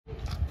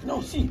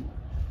No, see,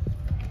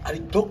 I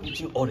talk with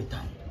you all the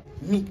time.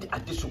 Me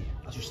at this show,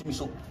 as you see me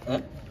so,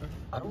 I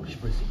don't reach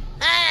Brazil.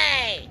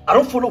 Hey! I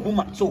don't follow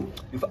woman, so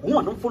if a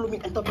woman don't follow me,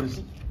 enter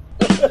Brazil.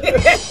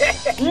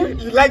 You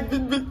like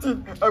big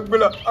thing.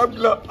 Agula.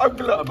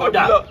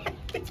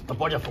 My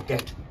brother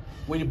forget.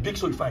 When you big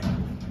so you find.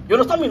 You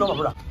understand me, no, my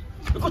brother?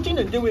 Because in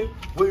the day where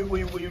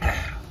you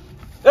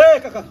hey,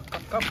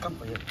 come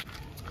for here.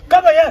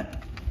 Come for here.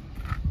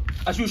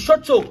 As you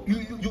shot so,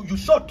 you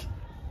shot.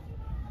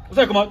 What's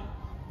that, come on?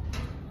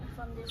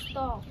 From the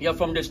store. You're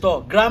from the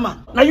store.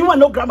 Grammar. Now you want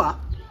no grammar?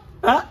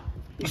 Huh?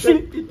 You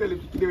see?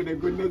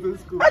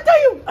 I tell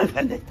you.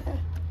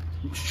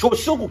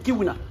 So go kill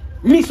winner.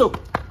 Me so.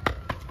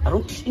 I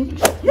don't teach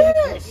English.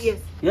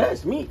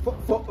 Yes, me.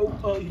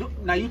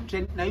 Now you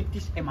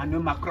teach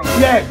Emmanuel Macron.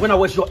 Yeah, when I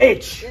was your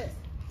age. Yes.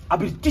 I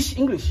be teach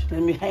English.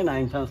 Let me hang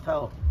in town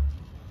style.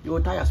 You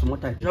will tire some more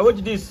time. Now what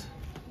this?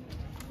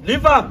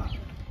 Liver.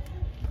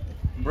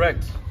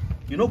 Bread.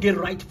 You don't get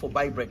right for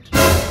buy bread.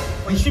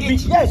 You should be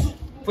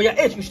for your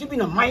age. You should be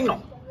in a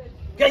minor.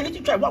 Yeah, you need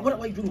to try. What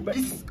are you doing?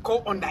 This is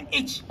called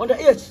underage.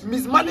 Underage.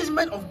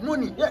 Mismanagement of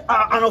money. Yeah,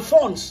 and of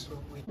funds.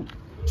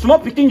 Small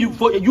picking you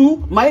for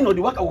you minor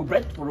the work with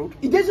bread for road.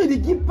 It doesn't they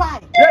give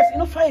pie. Yes, you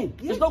know fine.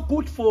 Yes. It's not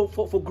good for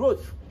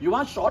growth. You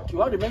want short? You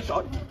want the men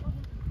short?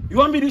 You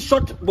want me this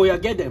short boy? I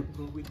get them.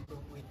 Wait.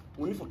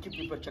 We need for keep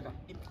people checker.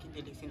 If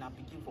they listen, I'm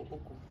picking for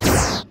Oko.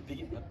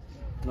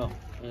 No.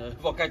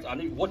 For kites, I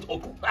need what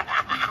Oko.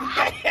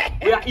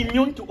 We are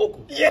immune to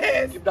Oko.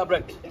 Yes. Keep that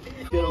bread.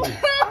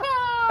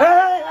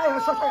 Hey,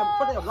 shut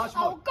your last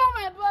I'll mouth. call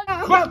my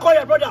brother. Go and call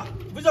your brother.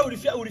 Visa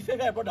will refer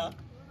your brother.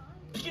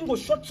 Picking go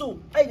short so.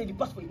 I did the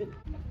pass for you.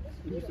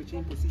 We need to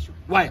change position.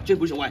 Why? Change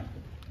position. Why?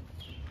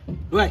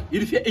 Why?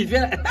 You fear?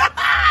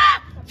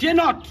 Fear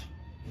not.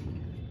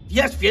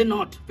 Yes, fear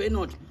not. Fear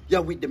not. You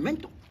are with the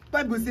mentor.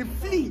 Bible say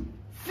flee.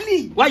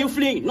 Why you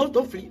fleeing? No,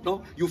 don't flee.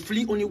 No, you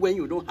flee only when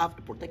you don't have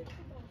a protector.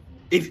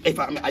 If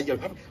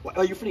why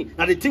are you fleeing?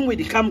 Now the thing with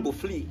the cam go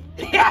flee.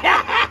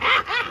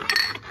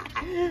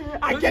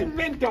 I get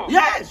mentor.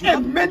 Yes, a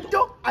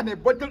mentor and a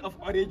bottle of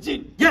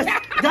origin. Yes,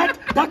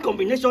 that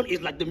combination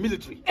is like the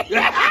military.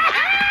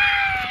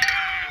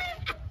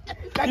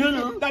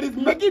 That is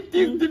making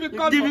things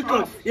difficult.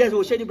 For us. Yes,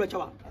 we'll share the bread.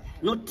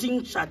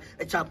 Nothing shall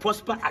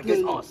prosper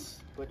against us.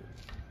 But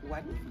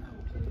what?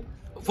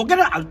 Forget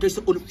that I'll just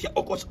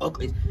Oko.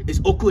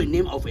 Is Oko a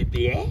name of a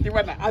bear? You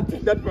want to add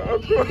that for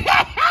Oko?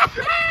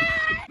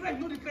 Bread,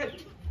 no the bread.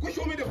 Go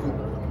show me the food.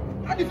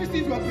 How do you see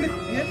your bread?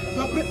 Yeah,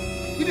 your bread.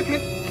 Give the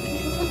bread.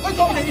 What's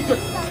wrong with the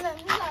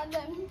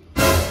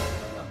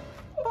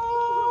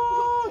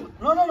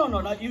No.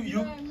 You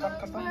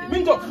can't stand.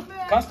 Mintos.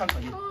 Can't stand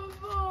for you.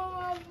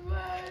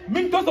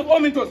 Mintos of all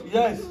Mintos.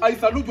 Yes. I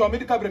salute your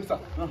medical bread, sir.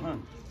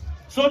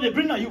 So they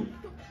bring you.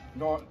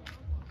 No.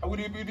 I will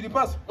be the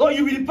pass. Oh,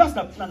 you will pass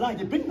that. Nah,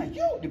 they bring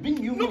you. They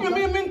bring you. No, be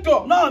me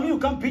Minto. No, me you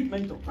can't beat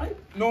mentor, right?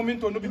 No,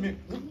 Minto, no be me.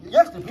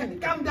 Yes, they bring.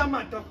 Calm down,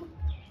 man.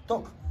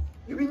 Talk.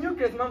 You be new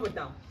crazy man go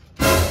down.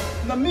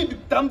 Now me be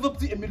thumbs up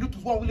to Emilio to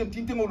one William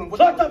Tinting on.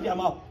 Shut up your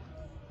mouth.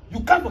 You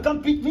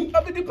can't beat me.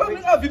 I be the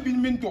problem. Have you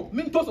been Minto?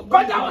 Mintos of.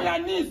 Go down on your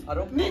knees. I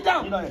don't. Knee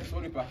down.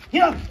 Sorry, pa.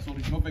 Here.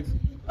 Sorry, no vex.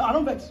 No, I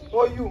don't vex.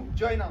 Oh, you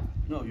join now.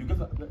 No, you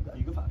give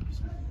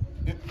appease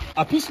me.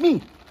 Appease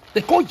me.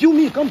 They call you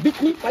me. You can't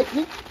beat me, fight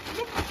me.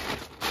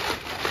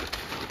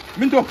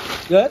 Minto.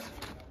 Yes.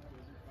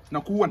 Now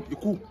cool one. You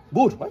cool.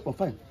 Good. Right, I'm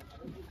fine.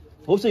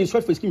 Also, you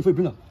sweat for his skin before you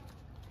bring her.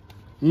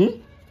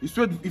 You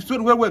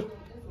sweat well.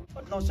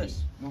 What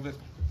nonsense. No vex.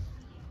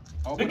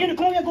 Begin to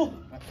come here, go.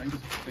 Thank you.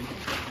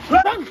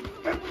 Run.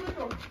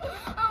 Uncle.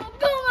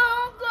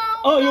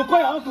 Oh, you call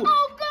your uncle.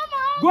 Uncle.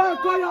 Go and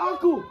call your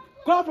uncle.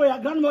 Call for your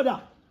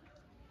grandmother.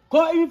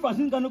 Call even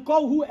Franciscan.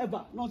 Call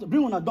whoever. No,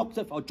 bring on a dog.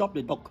 I'll chop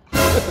the dog.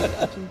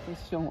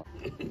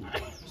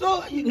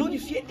 So you don't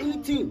fear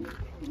anything.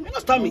 You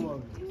understand me?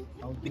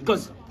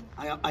 Because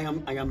I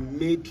am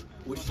made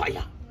with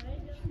fire.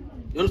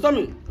 You understand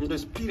me? In the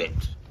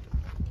spirit.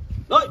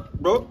 Right,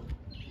 bro.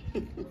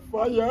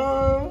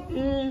 Fire.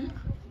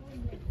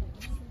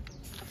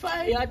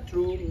 Fire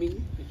through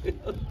me.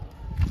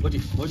 What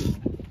is?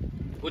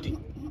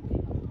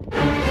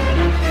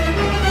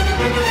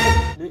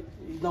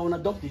 Now when I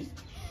adopt this,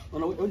 My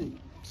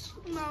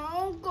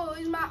uncle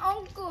is my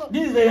uncle.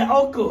 This is your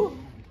uncle.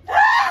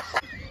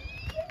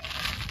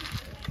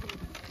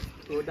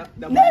 Oh, that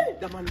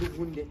man look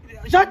wounded.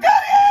 Shut up!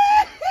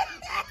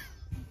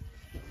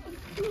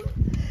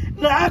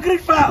 The angry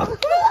fowl.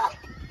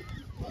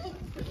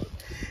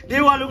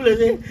 They want to look like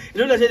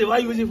say, they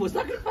want to use it for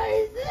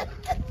sacrifice.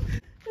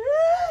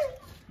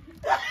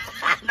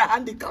 The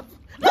handicap.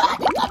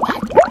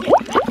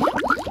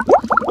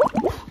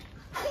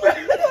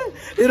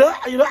 You know,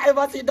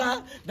 ever see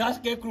that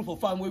scarecrow for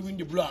farm waving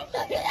the blood?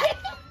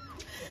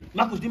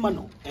 Marcus, the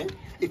man,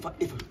 if I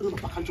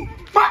don't back and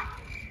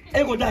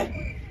I go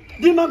die.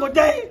 The man go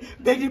die.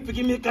 Baby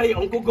picking me carry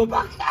uncle go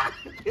back.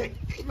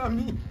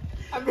 Mommy,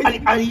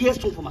 and here's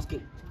some for my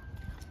skin.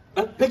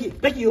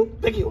 Beg you.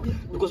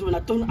 Because when I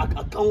turn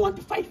account 1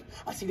 to 5,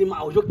 I see them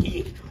out.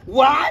 Okay,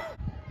 1,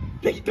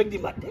 Take the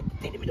man.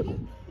 Take the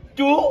man.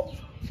 2,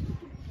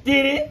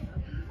 3,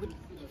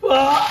 4.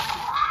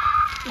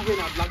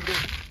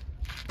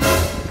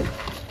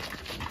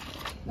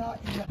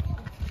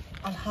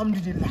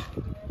 Alhamdulillah.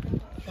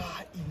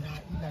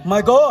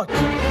 My God.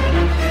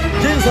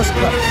 Jesus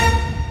Christ.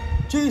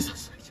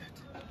 Jesus.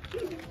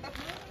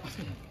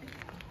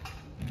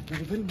 You're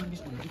very man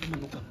this one. Man,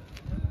 no come.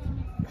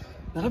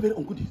 Now, very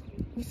uncle.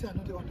 Me say I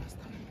don't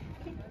understand.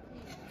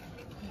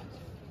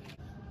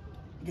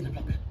 Get a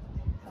black belt.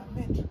 I'm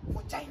made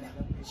for China.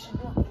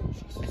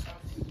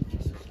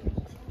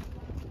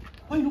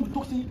 Why you don't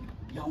talk to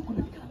your uncle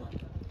in Canada?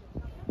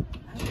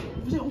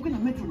 You say uncle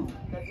in metro now.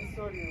 That is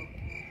sorry.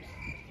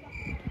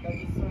 That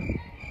is sorry.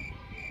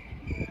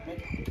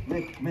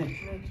 Make.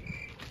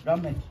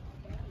 Ram make.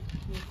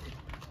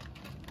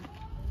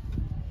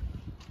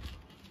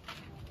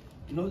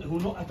 You know, who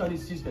not actually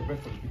sees the bread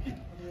for the picking.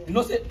 You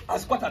know, say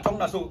as quite a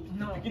tongue so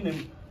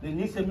begin they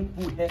need some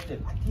food hair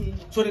them.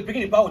 So the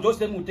beginning power just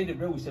them will take the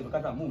bread with 7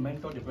 because move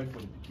mentor the bread for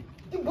the picking.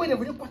 The boy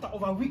never really quarter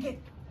over wicked.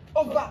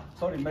 Over.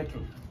 Sorry,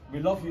 Metro. We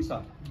love you,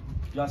 sir.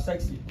 You are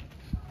sexy.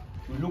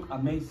 You look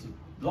amazing.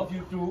 Love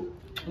you too.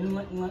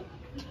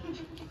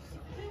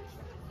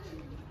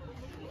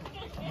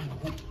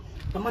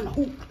 Come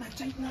who?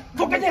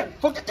 Forget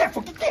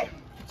it.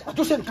 I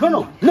just said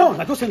no.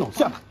 I just said no.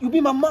 Sir, You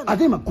be my man. I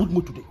am in a good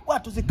mood today.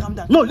 What to say? Calm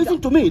down. No,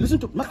 listen to me.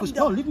 Marcus,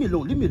 no, leave me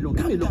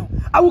alone.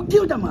 I will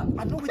kill that man.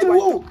 I know which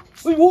Who?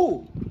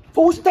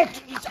 For who's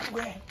that?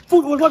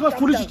 What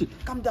foolish shit?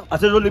 Calm down. I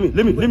said, no, let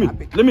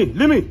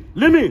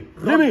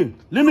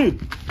me.